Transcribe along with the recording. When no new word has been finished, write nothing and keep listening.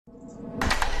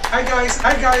Hi guys, it's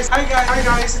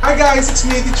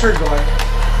me, Teacher Gon.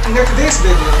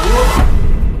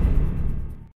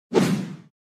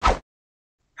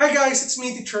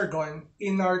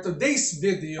 In our today's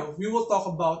video, we will talk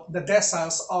about the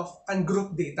deciles of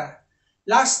ungrouped data.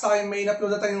 Last time, may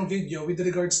in-upload na tayong video with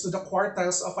regards to the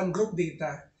quartiles of ungrouped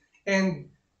data.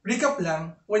 And recap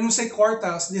lang, when you say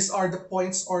quartiles, these are the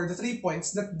points or the 3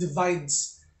 points that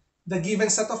divides the given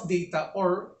set of data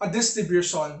or a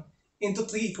distribution into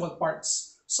 3 equal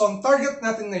parts. So ang target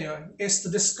natin ngayon is to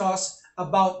discuss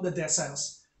about the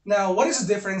deciles. Now, what is the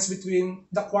difference between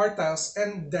the quartiles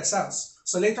and deciles?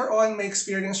 So later on, may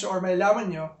experience nyo or may alaman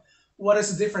nyo what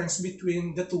is the difference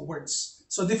between the two words.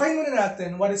 So define muna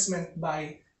natin what is meant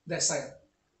by decile.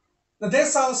 The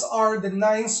deciles are the 9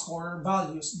 score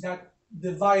values that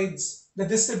divides the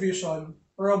distribution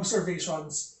or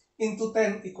observations into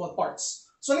 10 equal parts.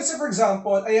 So let's say, for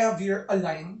example, I have here a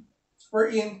line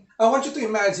wherein I want you to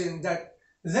imagine that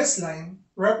this line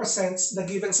represents the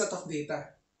given set of data.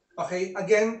 Okay?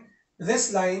 Again, this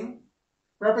line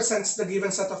represents the given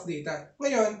set of data.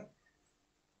 Ngayon,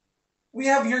 we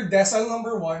have here decile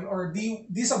number 1 or D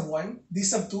sub 1, D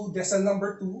sub 2, decile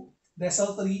number 2,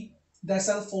 decile 3,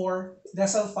 decile 4,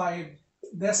 decile 5,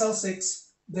 decile 6,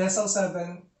 decile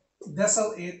 7,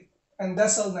 decile 8, and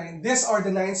decile 9. These are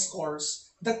the 9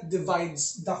 scores that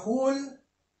divides the whole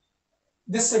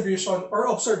distribution or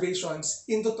observations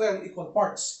into 10 equal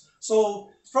parts. So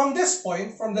from this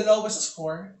point, from the lowest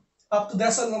score up to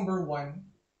decile number 1,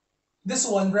 this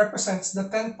one represents the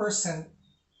 10%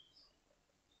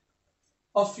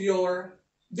 of your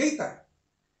data.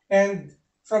 And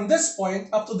from this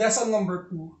point up to decile number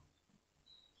 2,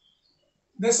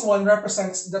 this one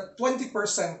represents the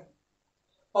 20%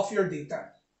 of your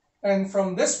data. And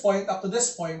from this point up to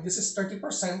this point, this is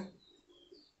 30%,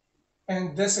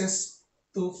 and this is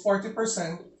to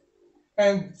 40%.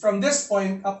 And from this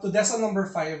point up to decile number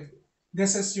 5,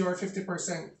 this is your 50%.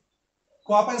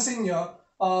 Kung mapansin nyo,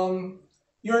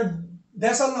 your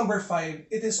decile number 5,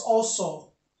 it is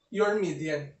also your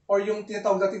median, or yung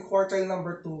tinatawag natin quartile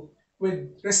number 2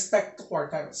 with respect to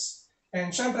quartiles.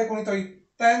 And syempre, kung ito ay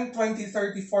 10, 20,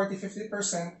 30, 40,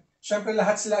 50%, syempre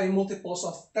lahat sila ay multiples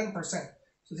of 10%.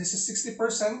 So this is 60%,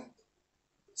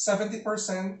 70%,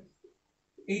 80%,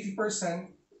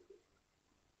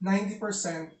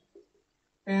 90%,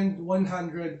 and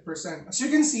 100%. As you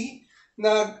can see,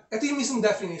 ito yung mismong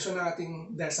definition ng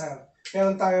ating decile.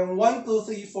 Meron tayong 1,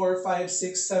 2, 3, 4, 5,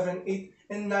 6, 7,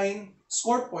 8, and 9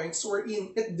 score points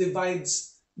wherein it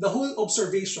divides the whole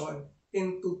observation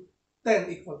into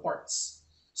 10 equal parts.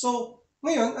 So,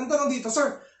 ngayon, ang tanong dito,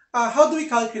 sir, how do we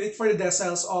calculate for the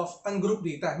deciles of ungrouped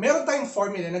data? Meron tayong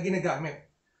formula na ginagamit.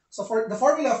 So for the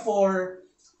formula for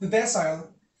the decile,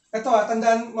 ito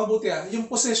tandaan mabuti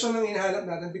yung position ng hinahanap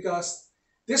natin because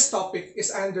this topic is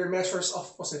under measures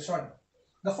of position.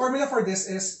 The formula for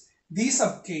this is D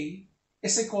sub K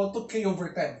is equal to K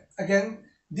over 10. Again,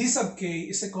 D sub K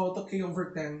is equal to K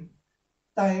over 10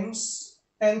 times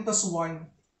N plus 1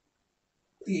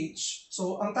 TH.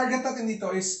 So ang target natin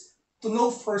dito is to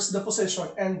know first the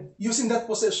position, and using that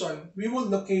position, we will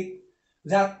locate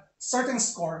that certain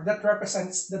score that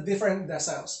represents the different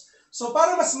deciles. So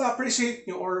para mas ma-appreciate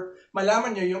nyo or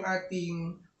malaman nyo yung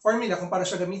ating formula kung paano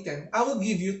siya gamitin, I will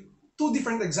give you 2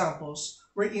 different examples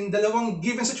wherein dalawang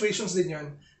given situations din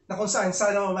yun na kung saan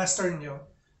sana ma-master nyo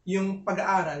yung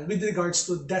pag-aaral with regards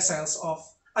to deciles of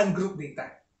ungrouped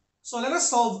data. So let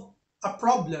us solve a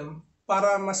problem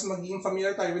para mas maging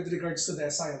familiar tayo with regards to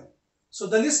decile. So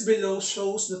the list below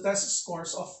shows the test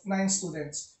scores of 9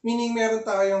 students. Meaning meron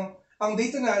tayong, ang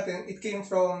data natin, it came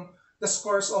from the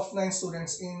scores of 9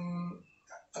 students in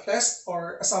a test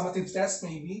or a summative test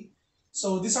maybe.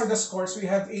 So these are the scores. We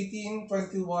have 18,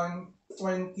 21,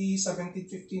 20, 17,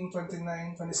 15,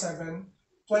 29, 27,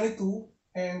 22,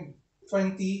 and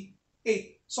 28.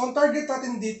 So ang target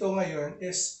natin dito ngayon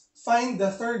is find the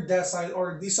 3rd decile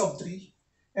or D sub 3.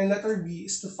 And letter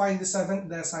B is to find the 7th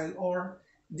decile or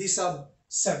D sub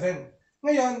 7.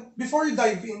 Ngayon, before you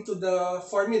dive into the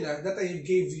formula that I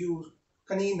gave you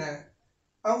kanina,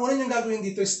 ang una niyong gagawin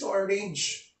dito is to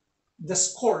arrange the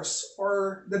scores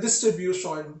or the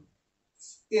distribution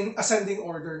in ascending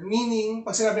order. Meaning,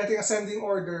 pag sinabi natin ascending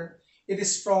order, it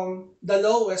is from the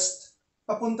lowest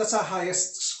papunta sa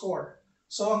highest score.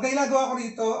 So, ang ginagawa ko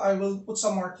dito, I will put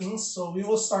some markings. So, we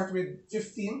will start with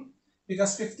 15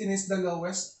 because 15 is the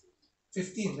lowest.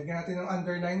 15. Lagyan natin ng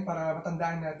underline para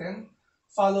matandaan natin.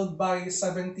 Followed by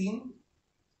 17.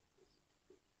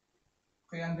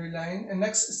 Okay, underline. And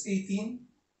next is 18.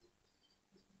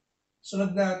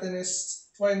 Sunod natin is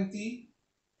 20.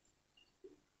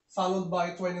 Followed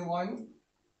by 21.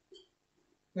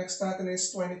 Next natin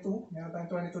is 22. Meron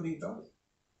tayong 22 dito.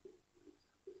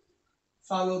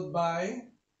 Followed by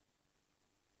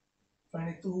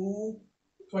 22,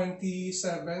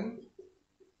 27,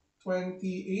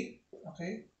 28.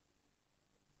 Okay?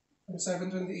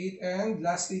 27, 28, and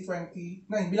lastly 29.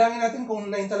 Bilangin natin kung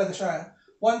 9 talaga siya.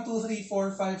 1, 2, 3,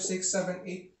 4, 5, 6, 7,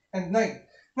 8, and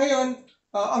 9. Ngayon,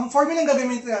 ang formula ng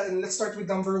gagamitin natin, let's start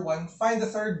with number 1. Find the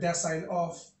third decile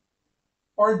of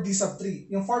or d sub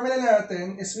 3. Yung formula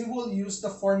natin is we will use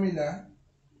the formula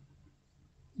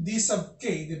d sub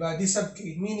k, di ba? D sub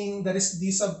k, meaning that is d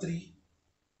sub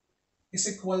 3 is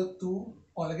equal to,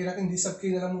 lagyan natin d sub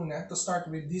k na lang muna. To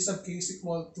start with, d sub k is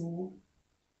equal to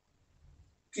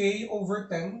k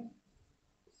over 10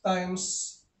 times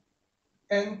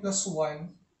n plus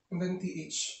 1 and then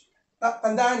th.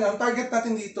 Tandaan na, ang target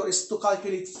natin dito is to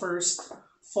calculate first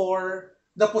for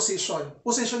the position.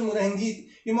 Position muna,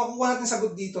 hindi, yung makukuha natin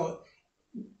sagot dito,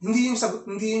 hindi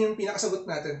yung pinakasagot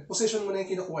natin. Position muna yung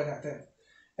kinukuha natin.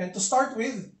 And to start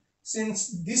with,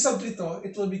 since d sub 3 to,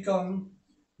 it will become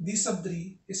d sub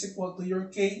 3 is equal to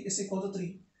your k is equal to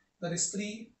 3. That is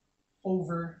 3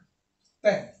 over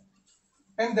 10.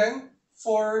 And then,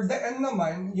 for the n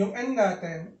naman, yung n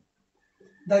natin,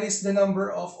 that is the number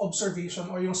of observation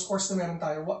or yung scores na meron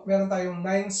tayo. Meron tayong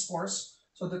 9 scores.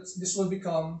 So this will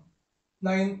become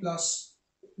 9 plus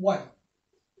 1.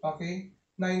 Okay?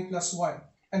 9 plus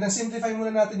 1. And then simplify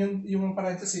muna natin yung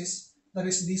parenthesis. That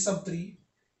is d sub 3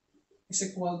 is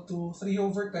equal to 3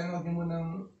 over 10. Huwag mo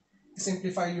nang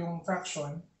simplify yung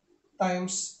fraction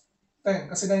times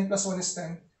 10. Kasi 9 plus 1 is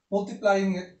 10.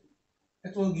 Multiplying it,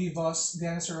 it will give us the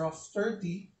answer of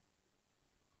 30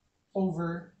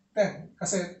 over 10.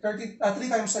 Kasi 3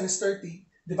 times 10 is 30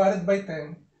 divided by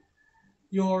 10.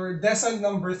 Your decile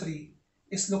number 3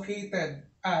 is located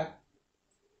at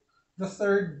the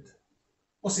third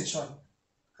position.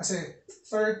 Kasi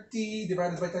 30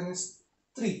 divided by 10 is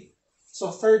 3.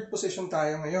 So, third position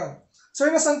tayo ngayon. So,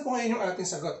 nasan po ngayon yung ating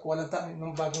sagot? Kuha lang tayo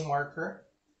ng bagong marker.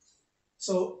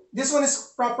 So, this one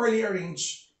is properly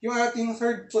arranged. Yung ating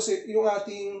yung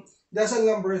ating decile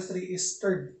number 3 is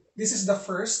third. This is the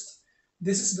first.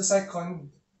 This is the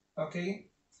second. Okay?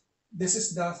 This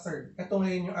is the third. Ito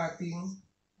ngayon yung ating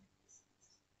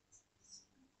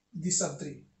d sub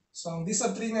 3. So, ang d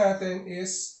sub 3 natin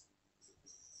is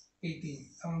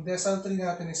 18. Ang decile 3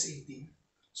 natin is 18.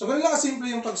 So, ganun lang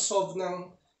kasimple yung pag-solve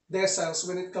ng deciles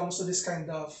when it comes to this kind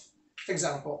of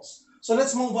examples. So,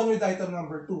 let's move on with item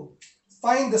number 2.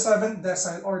 Find the 7th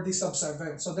decile or d sub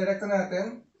 7. So, direct na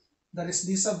natin. That is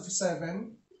d sub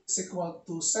 7 is equal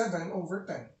to 7 over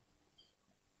 10.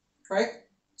 Right?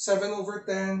 7 over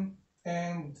 10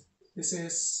 and this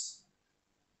is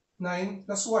 9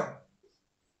 plus 1.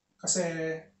 Kasi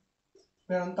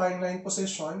meron tayong 9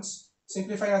 positions.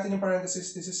 Simplify natin yung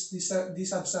parenthesis. This is d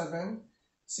sub 7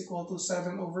 is equal to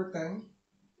 7 over 10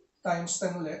 times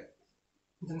 10 ulit.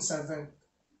 And then 7.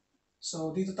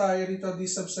 So, dito tayo dito, d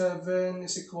sub 7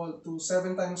 is equal to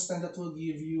 7 times 10. That will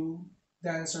give you the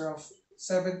answer of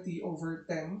 70 over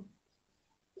 10.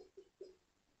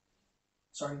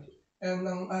 Sorry. And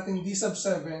ang ating d sub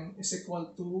 7 is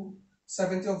equal to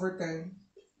 70 over 10.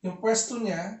 Yung pwesto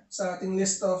niya sa ating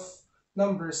list of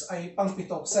numbers ay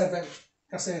pang-pito, 7.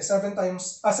 Kasi 7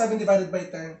 divided by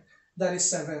 10, that is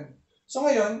 7. So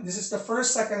ngayon, this is the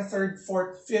first, second, third,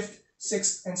 fourth, fifth,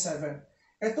 sixth, and 7.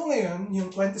 Ito ngayon, yung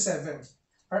 27.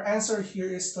 Our answer here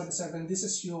is 27. This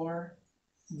is your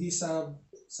d sub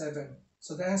 7.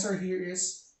 So the answer here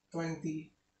is 27.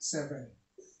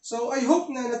 So I hope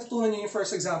na natutunan niyo yung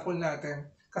first example natin.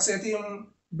 Kasi ito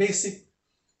yung basic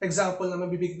example na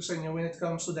mabibigay ko sa inyo when it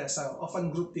comes to decile of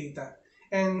ungrouped data.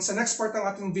 And sa next part ng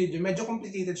ating video, medyo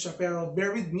complicated siya pero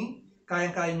bear with me,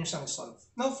 kayang-kaya nyo siyang solve.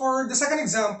 Now for the second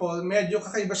example, medyo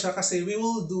kakaiba siya kasi we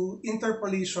will do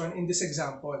interpolation in this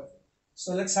example.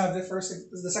 So let's have the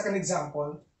second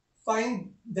example.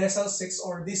 Find decile 6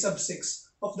 or d sub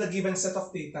 6 of the given set of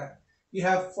data. You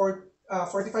have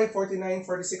 45, 49,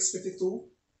 46, 52,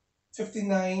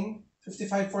 59,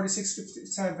 55,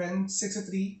 46, 57,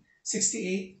 63,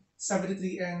 68,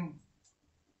 73, and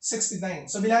 69.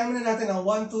 So bilangin muna natin ang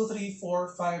 1, 2, 3,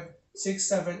 4, 5,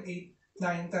 6, 7, 8,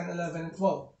 9, 10, 11, and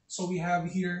 12. So we have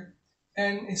here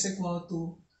n is equal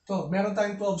to 12. Meron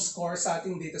tayong 12 scores sa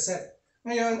ating dataset.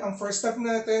 Ngayon, ang first step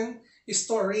natin is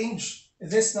to arrange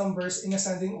these numbers in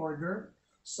ascending order.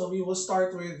 So we will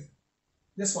start with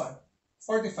this one,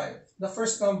 45. The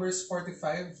first number is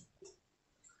 45,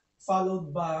 followed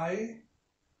by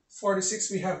 46.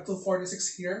 We have two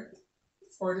 46 here,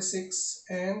 46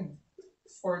 and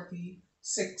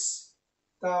 46.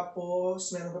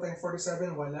 Tapos, meron ba tayong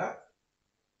 47? Wala.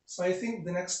 So I think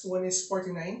the next one is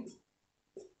 49.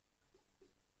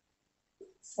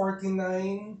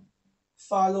 49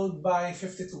 followed by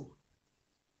 52.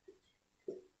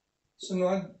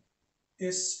 Sunod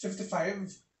is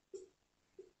 55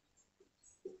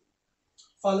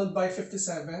 followed by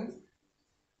 57.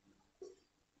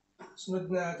 Sunod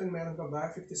natin, meron pa ba?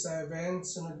 57.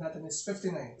 Sunod natin is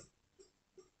 59.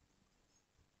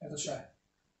 Ito siya.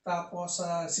 Tapos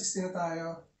sa 60 na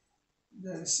tayo.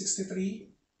 Then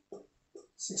 63,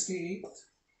 68,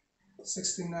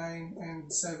 69, and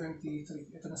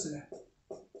 73. Ito na sila.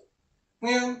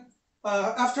 Ngayon,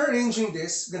 after arranging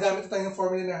this, gagamit tayo ng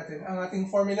formula natin. Ang ating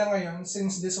formula ngayon,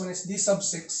 since this one is d sub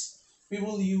 6, we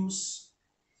will use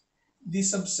d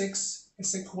sub 6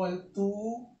 is equal to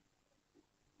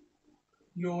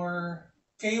your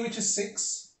k, which is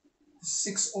 6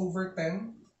 over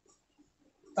 10,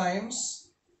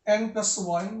 times n plus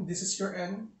 1, this is your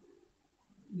n.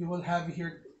 You will have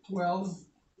here 12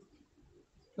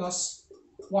 plus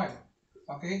 1.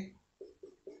 Okay?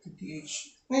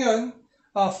 TH. Ngayon,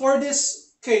 for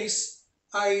this case,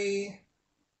 I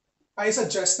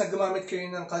suggest na gumamit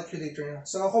kayo ng calculator nyo.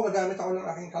 So ako, gagamit ako ng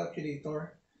aking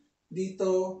calculator.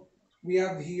 Dito, we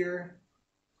have here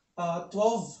 12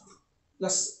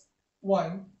 plus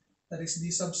 1, that is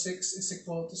d sub 6 is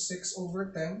equal to 6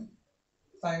 over 10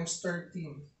 times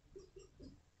 13.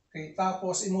 Okay,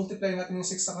 tapos i-multiply natin yung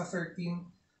 6 saka 13.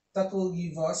 That will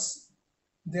give us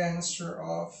the answer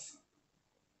of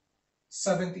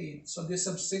 78. So d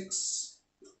sub 6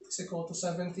 is equal to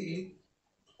 78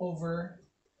 over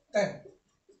 10.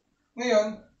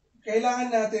 Ngayon,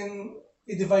 kailangan natin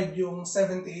i-divide yung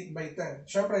 78 by 10.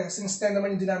 Siyempre, since 10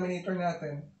 naman yung denominator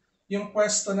natin, yung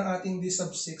pwesto ng ating d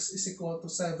sub 6 is equal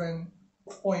to 7.8.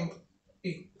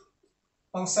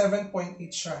 Pang 7.8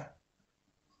 siya.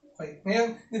 Okay.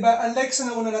 Ngayon, di ba, unlike sa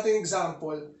nauna natin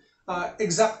example,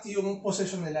 exact yung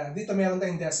position nila. Dito meron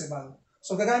tayong decimal.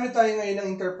 So, gagamit tayo ngayon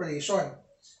ng interpolation.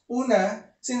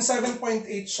 Una, since 7.8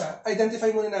 siya,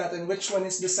 identify muna natin which one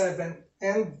is the 7th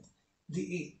and the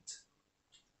 8th.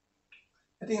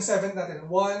 Ito yung 7th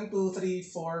natin. 1, 2, 3,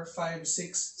 4, 5,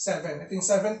 6, 7. Ito yung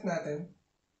 7th natin.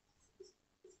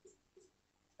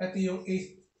 Ito yung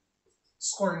 8th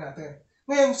score natin.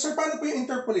 Ngayon, sir, paano po yung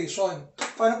interpolation?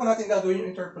 Paano po natin gagawin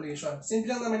yung interpolation? Simple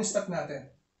lang naman yung step natin.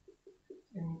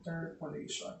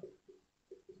 Interpolation.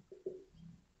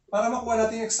 Para makuha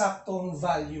natin yung eksaktong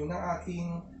value ng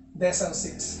ating decile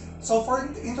 6. So, for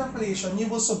interpolation, you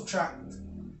will subtract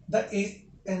the 8th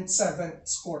and 7th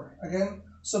score. Again,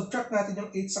 subtract natin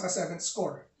yung 8th saka 7th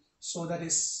score. So, that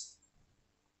is,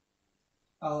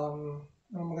 ang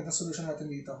magandang solution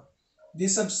natin dito. D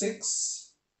sub 6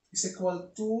 is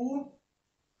equal to,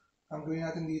 ang gawin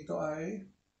natin dito ay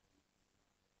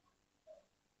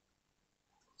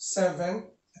 7,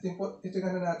 ito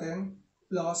yung natin,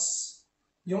 plus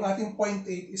yung ating 0.8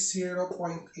 is 0.8.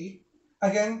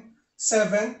 Again,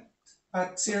 7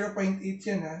 at 0.8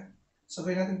 yan ha. So,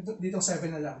 gawin natin dito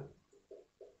 7 na lang.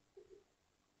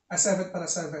 7 para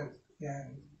 7.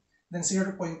 Yan. Then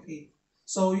 0.8.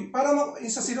 So, para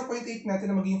sa 0.8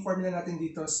 natin na maging formula natin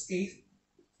dito is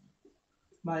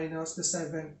 8 minus the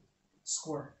 7th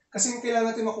score. Kasi yung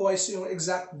kailangan natin makuha is yung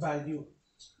exact value.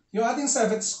 Yung ating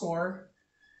 7th score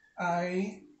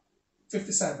ay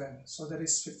 57. So that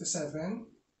is 57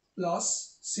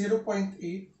 plus 0.8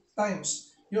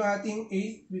 times yung ating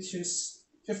 8, which is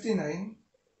 59,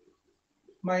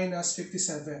 minus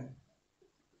 57.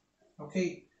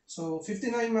 Okay. So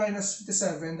 59 minus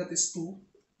 57, that is 2.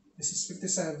 This is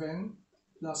 57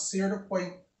 plus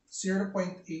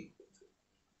 0.8.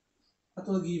 That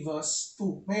will give us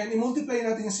 2. Ngayon, i-multiply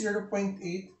natin yung 0.8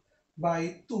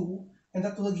 by 2, and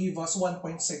that will give us 1.6.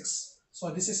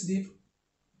 So, this is d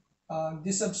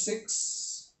sub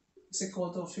 6 is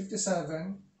equal to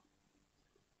 57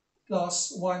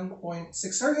 plus 1.6.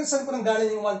 Saan po nang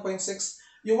galing yung 1.6?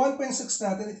 Yung 1.6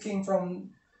 natin, it came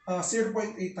from 0.8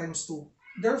 times 2.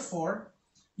 Therefore,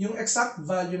 yung exact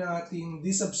value ng ating d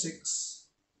sub 6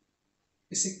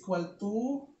 is equal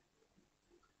to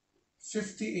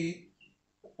 58.6.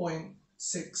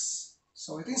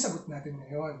 So, ito yung sagot natin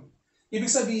ngayon. Ibig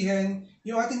sabihin,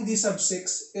 yung ating d sub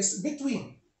 6 is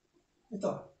between.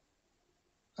 Ito.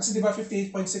 Kasi di ba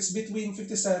 58.6 between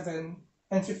 57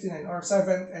 and 59 or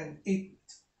 7th and 8th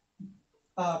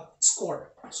score.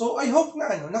 So, I hope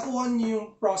na nakuha niyo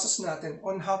yung process natin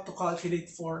on how to calculate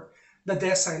for the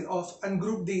decile of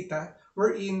ungrouped data,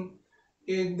 wherein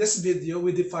in this video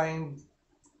we defined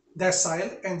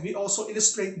decile and we also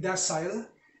illustrate decile.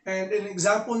 And in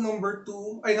example number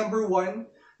 1,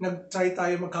 nag-try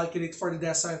tayo mag-calculate for the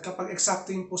decile kapag exact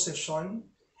yung position.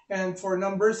 And for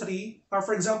number 3, or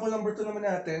for example number 2 naman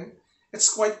natin,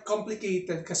 it's quite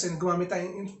complicated kasi gumamit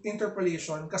tayong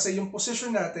interpolation kasi yung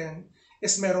position natin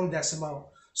is merong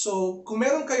decimal. So, kung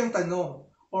meron kayong tanong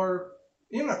or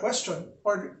yun na question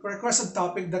or requested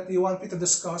topic that you want me to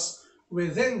discuss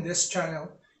within this channel,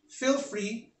 feel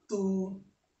free to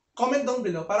comment down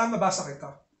below para mabasa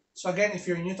kita. So again, if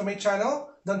you're new to my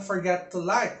channel, don't forget to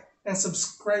like and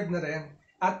subscribe na rin.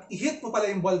 At i-hit mo pala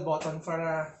yung bell button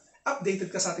para updated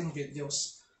ka sa ating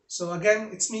videos. So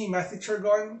again, it's me, Matthew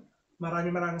Churgon.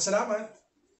 Maraming salamat.